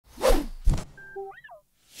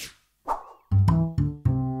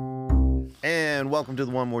And welcome to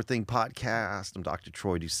the One More Thing podcast. I'm Dr.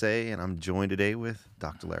 Troy Doucet, and I'm joined today with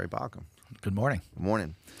Dr. Larry Baucom. Good morning. Good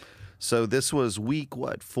morning. So this was week,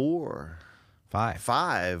 what, 4? 5.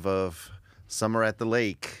 5 of Summer at the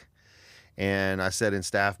Lake. And I said in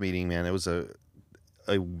staff meeting, man, it was a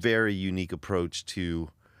very unique approach to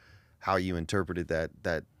how you interpreted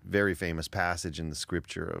that very famous passage in the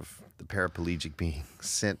scripture of the paraplegic being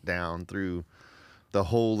sent down through the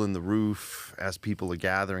hole in the roof as people are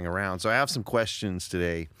gathering around. So I have some questions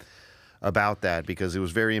today about that because it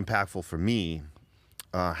was very impactful for me,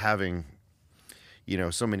 having,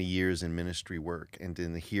 so many years in ministry work, and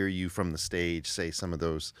to hear you from the stage say some of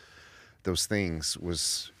those things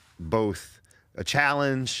was both a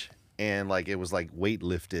challenge and it was like weight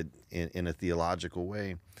lifted in a theological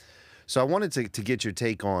way. So I wanted to get your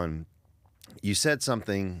take on, you said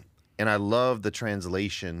something, and I love the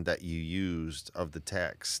translation that you used of the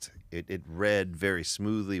text. It read very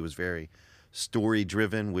smoothly. It was very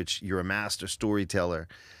story-driven, which you're a master storyteller.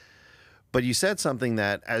 But you said something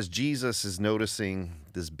that as Jesus is noticing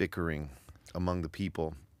this bickering among the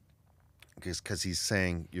people, because he's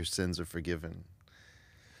saying your sins are forgiven.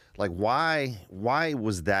 Why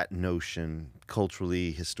was that notion,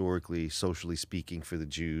 culturally, historically, socially speaking, for the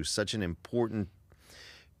Jews, such an important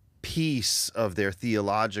piece of their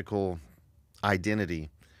theological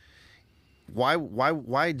identity? Why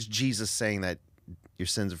is Jesus saying that your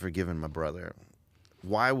sins are forgiven, my brother?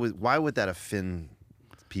 Why would that offend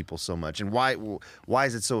people so much? And why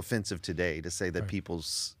is it so offensive today to say that people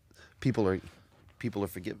are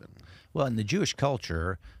forgiven? Well, in the Jewish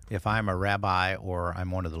culture, if I'm a rabbi or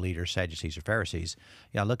I'm one of the leaders, Sadducees or Pharisees,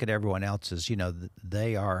 I look at everyone else as,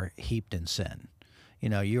 they are heaped in sin.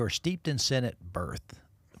 You are steeped in sin at birth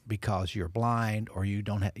because you're blind or you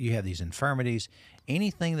have these infirmities.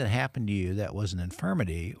 Anything that happened to you that was an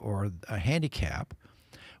infirmity or a handicap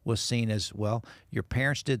was seen as, well, your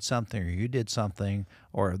parents did something or you did something,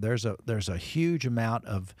 or there's a huge amount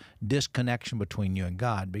of disconnection between you and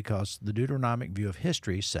God, because the Deuteronomic view of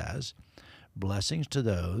history says, blessings to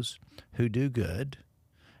those who do good,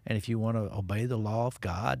 and if you want to obey the law of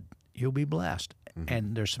God, you'll be blessed. Mm-hmm.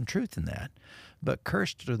 And there's some truth in that. But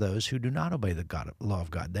cursed are those who do not obey the law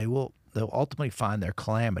of God. They'll ultimately find their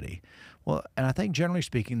calamity. Well, and I think generally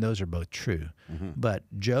speaking, those are both true. Mm-hmm. But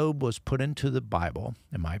Job was put into the Bible,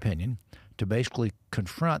 in my opinion, to basically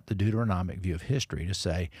confront the Deuteronomic view of history, to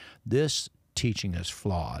say this teaching is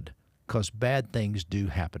flawed because bad things do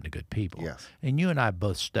happen to good people. Yes. And you and I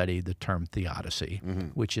both studied the term theodicy, mm-hmm.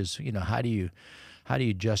 which is, how do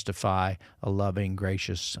you justify a loving,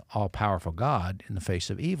 gracious, all-powerful God in the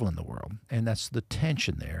face of evil in the world? And that's the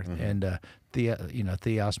tension there. Mm-hmm. And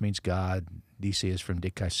theos means God. DC is from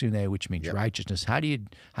dikaisune, which means righteousness. How do you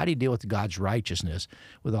deal with God's righteousness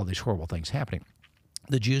with all these horrible things happening?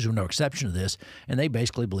 The Jews were no exception to this, and they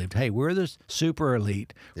basically believed, hey, we're the super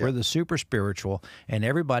elite, we're the super spiritual, and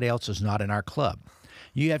everybody else is not in our club.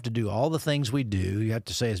 You have to do all the things we do. You have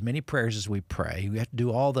to say as many prayers as we pray. You have to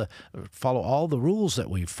do follow all the rules that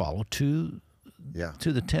we follow to the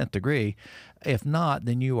 10th degree. If not,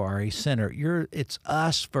 then you are a sinner. It's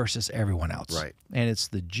us versus everyone else. Right. And it's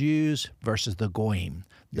the Jews versus the Goyim,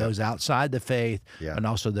 those outside the faith, and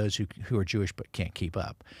also those who are Jewish but can't keep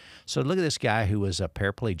up. So look at this guy who was a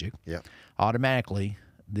paraplegic. Yeah. Automatically,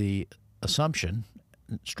 the assumption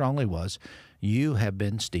strongly was, you have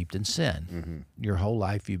been steeped in sin. Mm-hmm. Your whole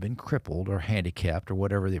life you've been crippled or handicapped or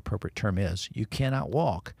whatever the appropriate term is. You cannot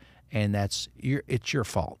walk, and it's your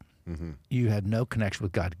fault. Mm-hmm. You had no connection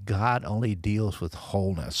with God. God only deals with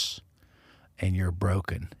wholeness, and you're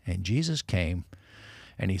broken. And Jesus came,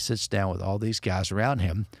 and he sits down with all these guys around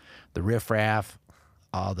him, the riffraff,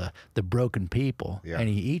 all the broken people, and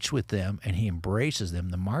he eats with them, and he embraces them,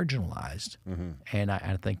 the marginalized. Mm-hmm. And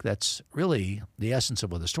I think that's really the essence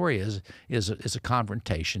of what the story is a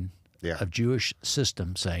confrontation of Jewish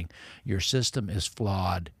system saying, your system is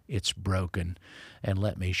flawed, it's broken, and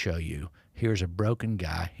let me show you. Here's a broken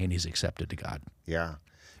guy, and he's accepted to God. Yeah,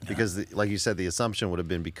 because like you said, the assumption would have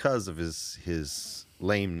been because of his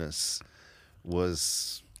lameness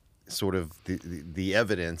was sort of the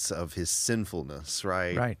evidence of his sinfulness,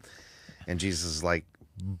 right? Right. And Jesus is like,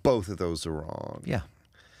 both of those are wrong. Yeah.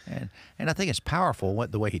 And I think it's powerful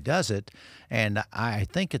the way he does it, and I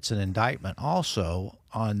think it's an indictment also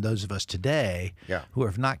on those of us today who,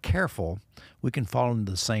 if not careful, we can fall into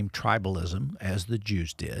the same tribalism as the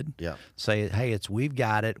Jews did. Yeah. Say, hey, we've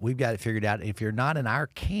got it figured out. If you're not in our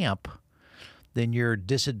camp, then you're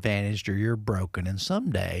disadvantaged or you're broken. And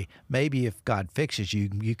someday, maybe if God fixes you,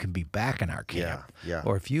 you can be back in our camp. Yeah.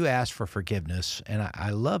 Or if you ask for forgiveness, and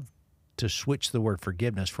I love to switch the word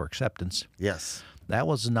forgiveness for acceptance. Yes. That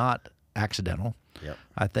was not accidental. Yep.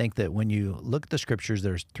 I think that when you look at the scriptures,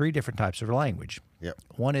 there's three different types of language. Yep.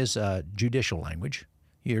 One is judicial language.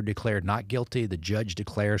 You're declared not guilty. The judge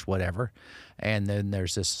declares whatever. And then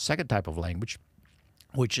there's this second type of language,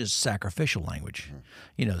 which is sacrificial language.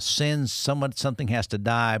 Sins, something has to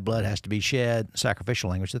die, blood has to be shed, sacrificial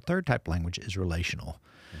language. The third type of language is relational.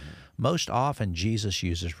 Most often, Jesus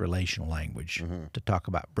uses relational language to talk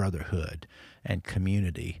about brotherhood and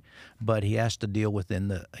community, but he has to deal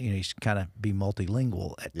within he's kind of be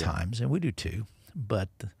multilingual at times, and we do too. But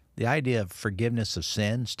the idea of forgiveness of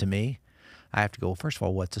sins, to me, I have to go, well, first of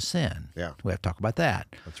all, what's a sin? Yeah. We have to talk about that.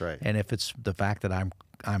 That's right. And if it's the fact that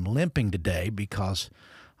I'm limping today because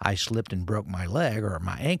I slipped and broke my leg or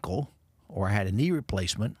my ankle, or I had a knee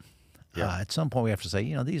replacement, at some point we have to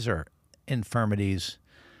say, these are infirmities,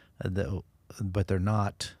 but they're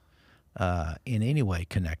not in any way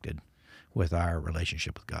connected with our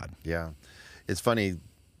relationship with God. Yeah. It's funny.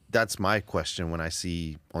 That's my question when I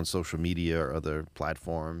see on social media or other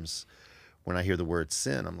platforms, when I hear the word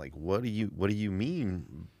sin, I'm like, what do you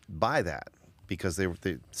mean by that? Because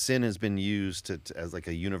sin has been used as like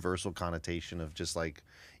a universal connotation of just like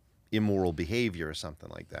immoral behavior or something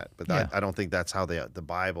like that. But I don't think that's how the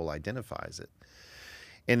Bible identifies it.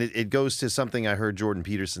 And it goes to something I heard Jordan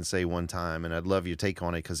Peterson say one time, and I'd love your take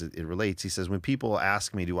on it because it relates. He says, when people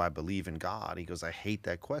ask me, do I believe in God? He goes, I hate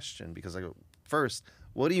that question, because I go, first,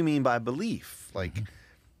 what do you mean by belief? Like,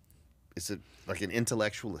 is it like an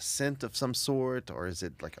intellectual assent of some sort, or is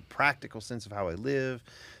it like a practical sense of how I live?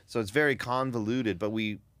 So it's very convoluted, but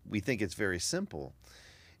we think it's very simple.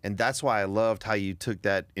 And that's why I loved how you took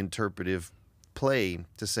that interpretive play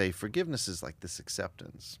to say forgiveness is like this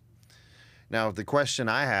acceptance. Now, the question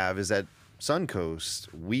I have is at Suncoast,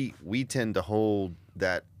 we tend to hold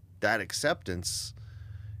that acceptance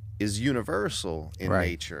is universal in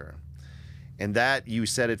nature. And that, you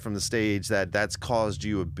said it from the stage, that's caused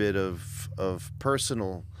you a bit of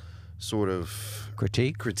personal sort of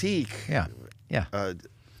critique. Yeah.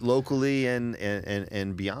 Locally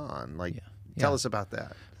and beyond. Like, tell us about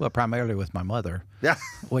that. Well, primarily with my mother. Yeah.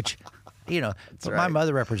 Which, but my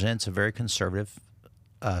mother represents a very conservative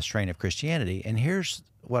strain of Christianity. And here's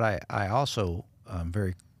what I also want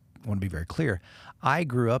to be very clear. I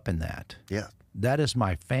grew up in that. Yeah. That is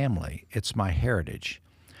my family. It's my heritage.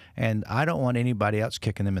 And I don't want anybody else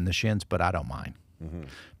kicking them in the shins, but I don't mind,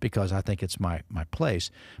 because I think it's my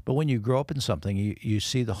place. But when you grow up in something, you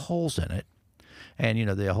see the holes in it. And,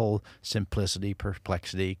 the whole simplicity,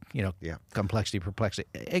 perplexity, complexity, perplexity.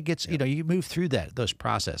 It gets, you move through those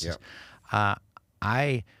processes. Yeah.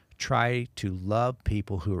 I try to love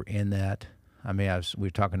people who are in that. I mean, we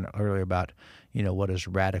were talking earlier about, what does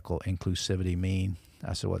radical inclusivity mean?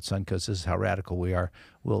 I said, what Suncoast, this is how radical we are.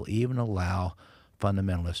 We'll even allow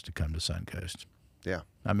fundamentalists to come to Suncoast. Yeah.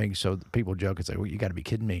 I mean, so people joke and say, well, you got to be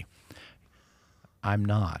kidding me. I'm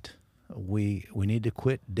not. We need to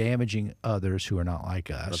quit damaging others who are not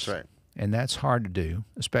like us. That's right. And that's hard to do,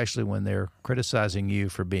 especially when they're criticizing you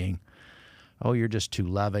for being, oh, you're just too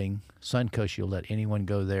loving. Suncoast, you'll let anyone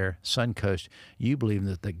go there. Suncoast, you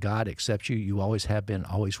believe that God accepts you. You always have been,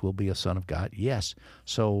 always will be a son of God. Yes.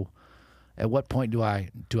 So at what point do I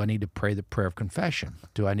need to pray the prayer of confession?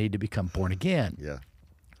 Do I need to become born again? Yeah.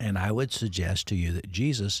 And I would suggest to you that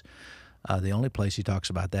Jesus, the only place he talks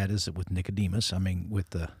about that is with Nicodemus. I mean, with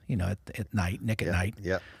the, at night, Nick at night.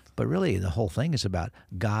 Yeah. But really, the whole thing is about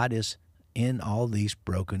God is in all these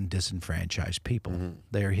broken, disenfranchised people.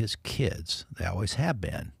 They are his kids. They always have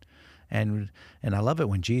been. And I love it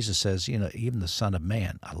when Jesus says, even the Son of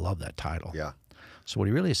Man. I love that title. Yeah. So what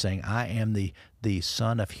he really is saying, I am the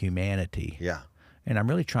son of humanity. Yeah. And I'm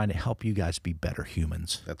really trying to help you guys be better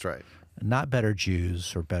humans. That's right. Not better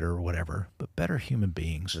Jews or better whatever, but better human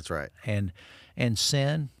beings. That's right. And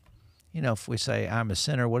sin, if we say I'm a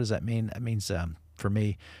sinner, what does that mean? That means, for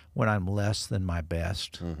me, when I'm less than my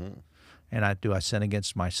best. And do I sin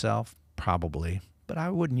against myself? Probably. But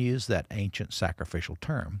I wouldn't use that ancient sacrificial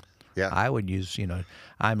term. Yeah. I would use,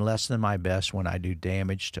 I'm less than my best when I do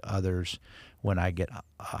damage to others, when I get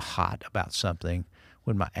hot about something,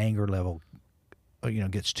 when my anger level,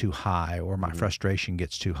 gets too high, or my frustration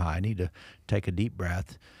gets too high. I need to take a deep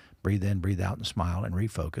breath, breathe in, breathe out, and smile and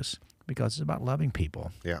refocus, because it's about loving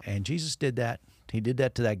people. Yeah. And Jesus did that. He did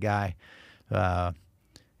that to that guy.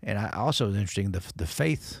 And I also, it's interesting, the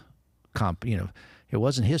faith it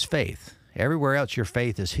wasn't his faith. Everywhere else, your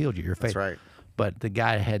faith has healed you. Your faith. That's right. But the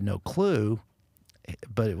guy had no clue,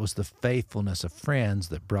 but it was the faithfulness of friends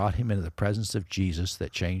that brought him into the presence of Jesus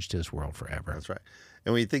that changed his world forever. That's right.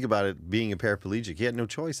 And when you think about it, being a paraplegic, he had no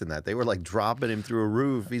choice in that. They were like dropping him through a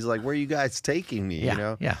roof. He's like, "Where are you guys taking me?" Yeah, You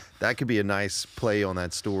know, yeah. that could be a nice play on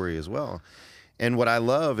that story as well. And what I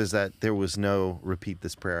love is that there was no repeat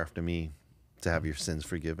this prayer after me to have your sins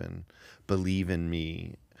forgiven. Believe in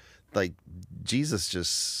me. Like Jesus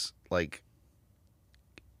just like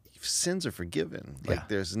sins are forgiven. Like Yeah.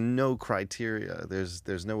 there's no criteria.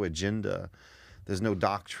 There's no agenda. There's no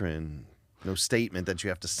doctrine. No statement that you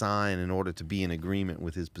have to sign in order to be in agreement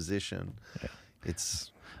with his position. Yeah.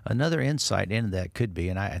 It's Another insight into that could be,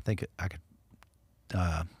 and I think I could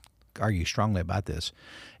argue strongly about this,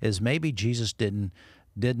 is maybe Jesus didn't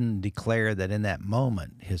declare that in that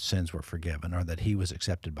moment his sins were forgiven or that he was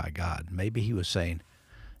accepted by God. Maybe he was saying,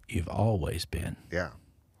 "You've always been. yeah.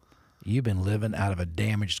 You've been living out of a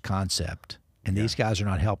damaged concept, and these guys are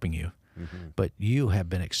not helping you. But you have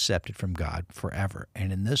been accepted from God forever.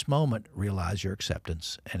 And in this moment, realize your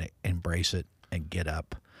acceptance and embrace it and get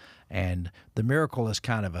up." And the miracle is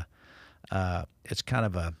kind of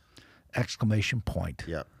a exclamation point.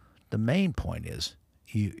 Yeah. The main point is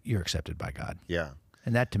you're accepted by God. Yeah.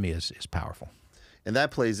 And that to me is powerful. And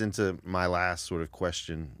that plays into my last sort of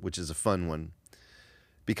question, which is a fun one.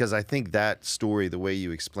 Because I think that story, the way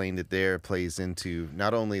you explained it there, plays into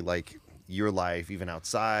not only like your life, even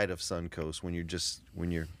outside of Suncoast, when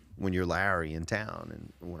you're Larry in town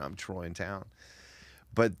and when I'm Troy in town,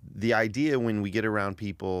 but the idea when we get around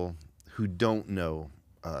people who don't know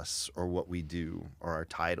us or what we do or our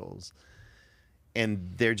titles,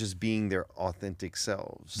 and they're just being their authentic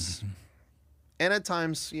selves. And at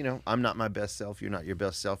times, I'm not my best self, you're not your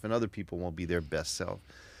best self, and other people won't be their best self.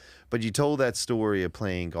 But you told that story of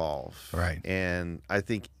playing golf. Right. And I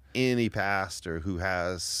think any pastor who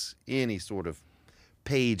has any sort of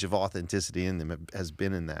page of authenticity in them has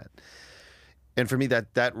been in that. And for me,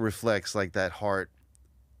 that reflects like that heart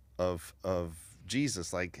of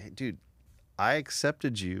Jesus. Like, hey, dude, I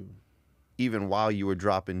accepted you even while you were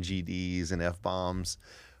dropping GDs and F-bombs.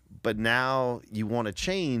 But now you want to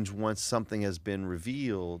change once something has been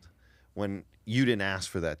revealed when you didn't ask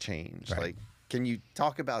for that change. Right. Like, can you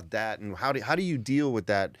talk about that, and how do you deal with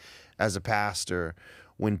that as a pastor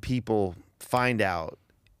when people find out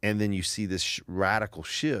and then you see this radical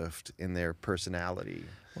shift in their personality?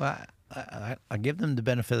 Well, I give them the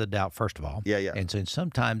benefit of the doubt, first of all. Yeah, yeah. And so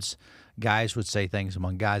sometimes guys would say things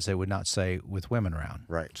among guys they would not say with women around.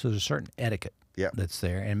 Right. So there's a certain etiquette that's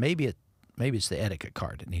there. And maybe it's the etiquette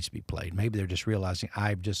card that needs to be played. Maybe they're just realizing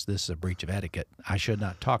this is a breach of etiquette. I should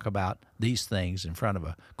not talk about these things in front of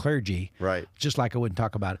a clergy. Right. Just like I wouldn't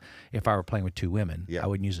talk about it if I were playing with two women. Yeah. I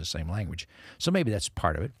wouldn't use the same language. So maybe that's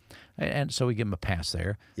part of it. And so we give them a pass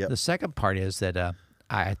there. Yep. The second part is that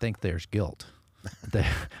I think there's guilt.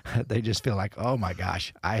 They just feel like, oh my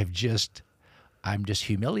gosh, I'm just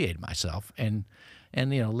humiliated myself, and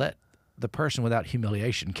let the person without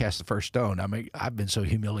humiliation cast the first stone. I mean, I've been so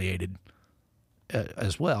humiliated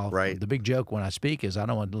as well. Right. The big joke when I speak is I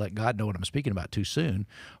don't want to let God know what I'm speaking about too soon,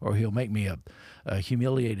 or he'll make me a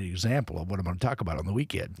humiliated example of what I'm going to talk about on the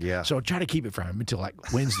weekend. Yeah. So try to keep it from him until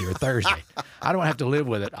like Wednesday or Thursday. I don't have to live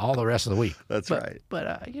with it all the rest of the week. That's right.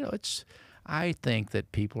 But I think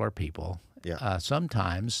that people are people. Yeah.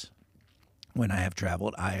 Sometimes when I have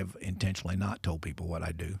traveled, I have intentionally not told people what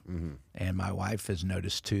I do. And my wife has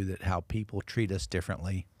noticed, too, that how people treat us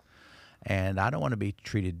differently. And I don't want to be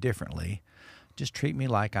treated differently. Just treat me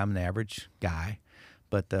like I'm an average guy.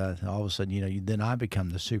 But all of a sudden, then I become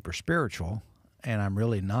the super spiritual, and I'm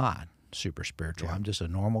really not super spiritual. Yeah. I'm just a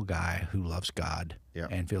normal guy who loves God Yeah.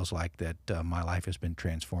 and feels like that my life has been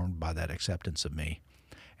transformed by that acceptance of me.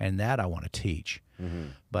 And that I want to teach.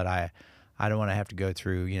 But I don't want to have to go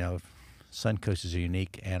through, Suncoast is a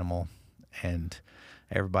unique animal, and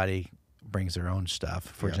everybody brings their own stuff.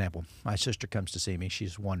 For example, my sister comes to see me.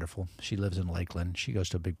 She's wonderful. She lives in Lakeland. She goes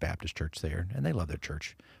to a big Baptist church there, and they love their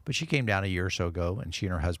church. But she came down a year or so ago, and she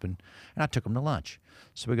and her husband, and I took them to lunch.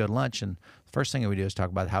 So we go to lunch, and the first thing we do is talk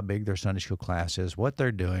about how big their Sunday school class is, what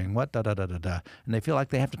they're doing, what da-da-da-da-da. And they feel like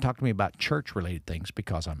they have to talk to me about church-related things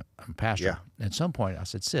because I'm a pastor. Yeah. At some point, I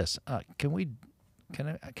said, sis, can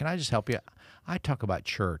I just help you? I talk about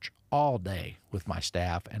church all day with my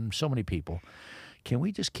staff and so many people. Can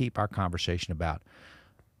we just keep our conversation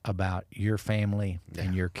about your family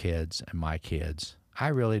and your kids and my kids? I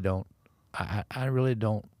really don't. I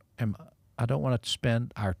don't want to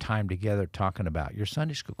spend our time together talking about your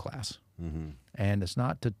Sunday school class. And it's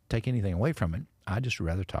not to take anything away from it. I just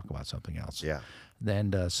rather talk about something else. Yeah.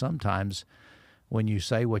 And sometimes when you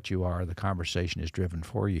say what you are, the conversation is driven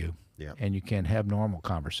for you. Yeah. And you can't have normal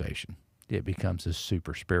conversation. It becomes this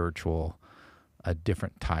super spiritual, a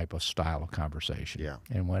different type of style of conversation. Yeah.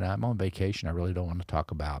 And when I'm on vacation, I really don't want to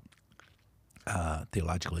talk about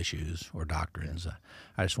theological issues or doctrines.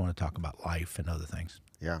 I just want to talk about life and other things.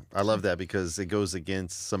 Yeah, I love that because it goes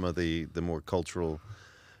against some of the more cultural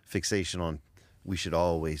fixation on we should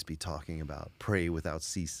always be talking about pray without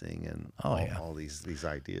ceasing and all these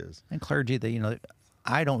ideas. And clergy,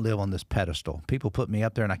 I don't live on this pedestal. People put me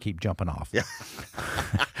up there and I keep jumping off. Yeah.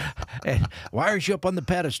 And why are you up on the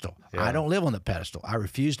pedestal? Yeah. I don't live on the pedestal. I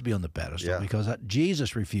refuse to be on the pedestal because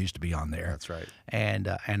Jesus refused to be on there. That's right. And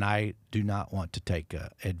I do not want to take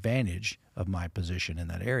advantage of my position in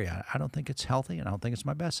that area. I don't think it's healthy, and I don't think it's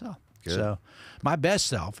my best self. Good. So my best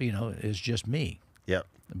self, is just me. Yep.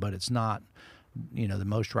 But it's not, the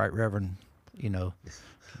most right reverend,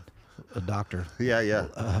 a doctor. Yeah, yeah.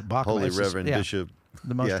 Baucom, Holy Reverend Bishop.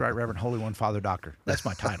 The most right reverend, Holy One, Father, Doctor. That's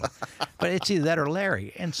my title. But it's either that or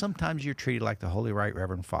Larry. And sometimes you're treated like the Holy Right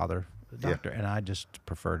Reverend Father, Doctor. And I just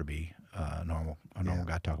prefer to be a normal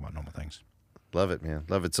guy talking about normal things. Love it, man.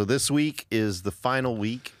 Love it. So this week is the final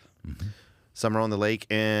week, Summer on the Lake,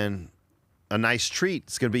 and a nice treat.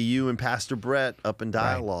 It's going to be you and Pastor Brett up in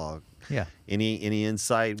dialogue. Right. Yeah. Any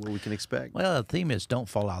insight what we can expect? Well, the theme is don't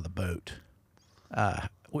fall out of the boat,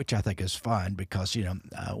 which I think is fun because,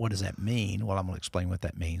 what does that mean? Well, I'm going to explain what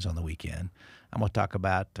that means on the weekend. I'm going to talk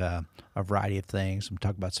about a variety of things. I'm going to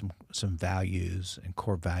talk about some values and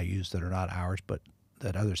core values that are not ours, but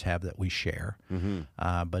that others have that we share. And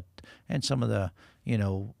some of the,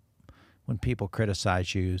 when people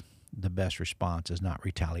criticize you, the best response is not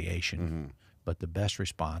retaliation, but the best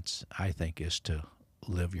response, I think, is to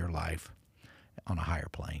live your life on a higher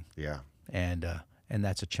plane. Yeah. And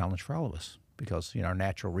that's a challenge for all of us because, our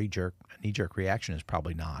natural knee-jerk reaction is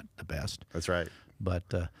probably not the best. That's right. But,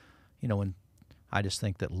 when I just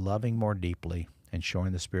think that loving more deeply and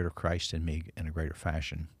showing the Spirit of Christ in me in a greater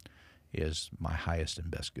fashion is my highest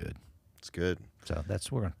and best good. It's good. So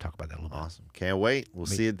we're going to talk about that a little bit. Awesome. Can't wait. We'll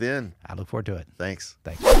see you then. I look forward to it. Thanks.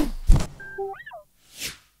 Thanks.